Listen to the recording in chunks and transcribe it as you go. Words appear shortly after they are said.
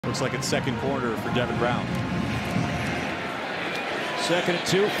Looks like it's second quarter for Devin Brown. 2nd and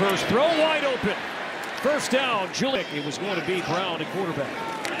 2, first throw wide open. First down, Julian. It was going to be Brown at quarterback.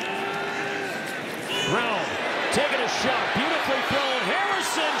 Brown taking a shot, beautifully thrown.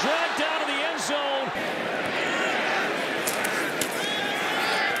 Harrison dragged down to the end zone.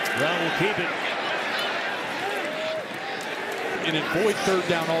 Brown will keep it. And avoid third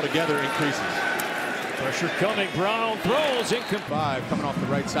down altogether increases. Pressure coming, Brown throws, incomplete. 5 coming off the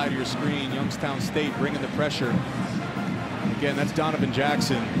right side of your screen. Youngstown State bringing the pressure. Again, that's Donovan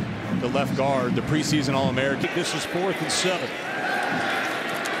Jackson, the left guard, the preseason All-American. This is 4th and 7.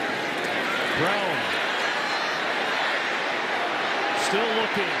 Brown still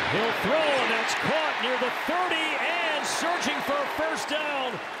looking. He'll throw, and that's caught near the 30, and surging for a first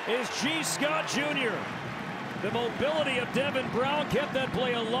down is G. Scott Jr. The mobility of Devin Brown kept that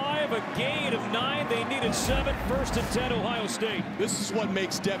play alive. A gain of 9. They needed 7. 1st and 10, Ohio State. This is what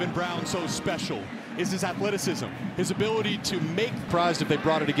makes Devin Brown so special, is his athleticism, his ability to make. Surprised if they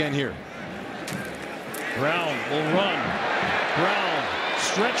brought it again here. Brown will run. Brown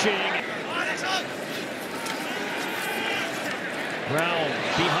stretching. Brown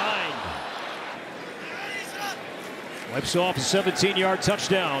behind. Wipes off a 17-yard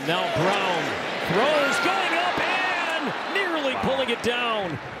touchdown. Now Brown throws, going up and nearly pulling it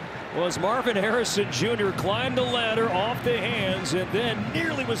down was Marvin Harrison Jr. Climbed the ladder off the hands and then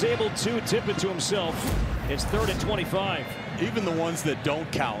nearly was able to tip it to himself. It's 3rd and 25. Even the ones that don't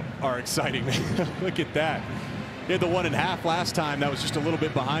count are exciting. Look at that. He had the 1.5 last time. That was just a little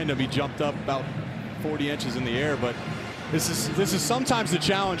bit behind him. He jumped up about 40 inches in the air, but this is sometimes the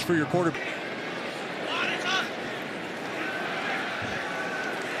challenge for your quarterback.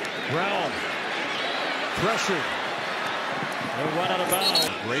 Brown pressured. They'll run out of bounds.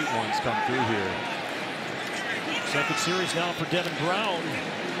 Great ones come through here. 2nd series now for Devin Brown.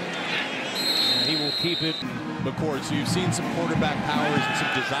 And he will keep it. McCord, so you've seen some quarterback powers and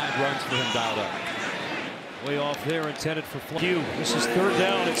some designed runs for him dialed up. Way off there, intended for Q. This is 3rd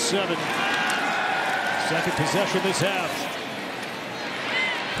down at 7. 2nd possession this half.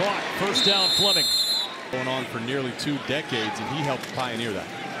 Caught. First down, Fleming. Going on for nearly 2 decades, and he helped pioneer that.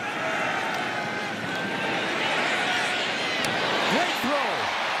 Great throw.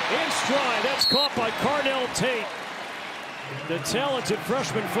 In stride. That's caught by Carnell Tate, the talented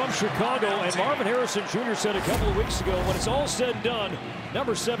freshman from Chicago. And Marvin Harrison Jr. said a couple of weeks ago, when it's all said and done,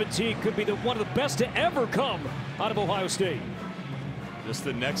 number 17 could be one of the best to ever come out of Ohio State. Just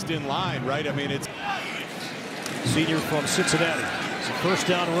the next in line, right? I mean, it's senior from Cincinnati. It's a first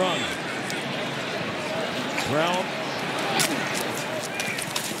down run. Brown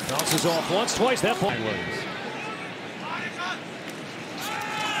bounces off once, twice. That point.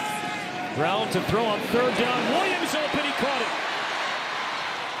 Brown to throw on 3rd down. Williams open, he caught it.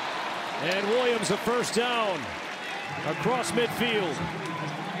 And Williams a first down across midfield.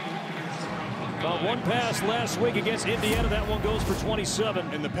 About one pass last week against Indiana. That one goes for 27.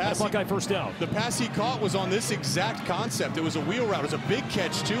 And the pass, Buckeye first down. The pass he caught was on this exact concept. It was a wheel route. It was a big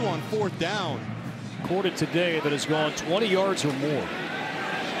catch too on 4th down. Recorded today that has gone 20 yards or more.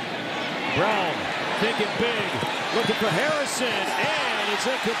 Brown thinking big, looking for Harrison, and it's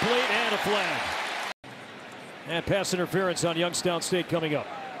incomplete and a flag. And pass interference on Youngstown State coming up.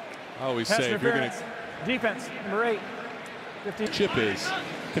 I always say if you're going to defense, number 8. 15. Chip is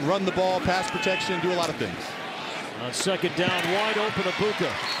can run the ball, pass protection, do a lot of things. On 2nd down, wide open,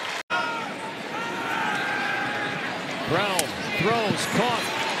 Abuka. Brown throws, caught.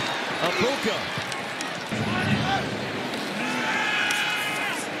 Abuka.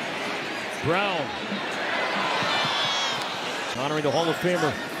 Brown honoring the Hall of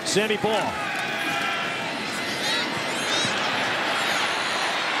Famer Sammy Baugh.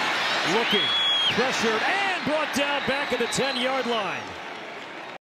 Looking, pressured, and brought down back at the 10-yard line.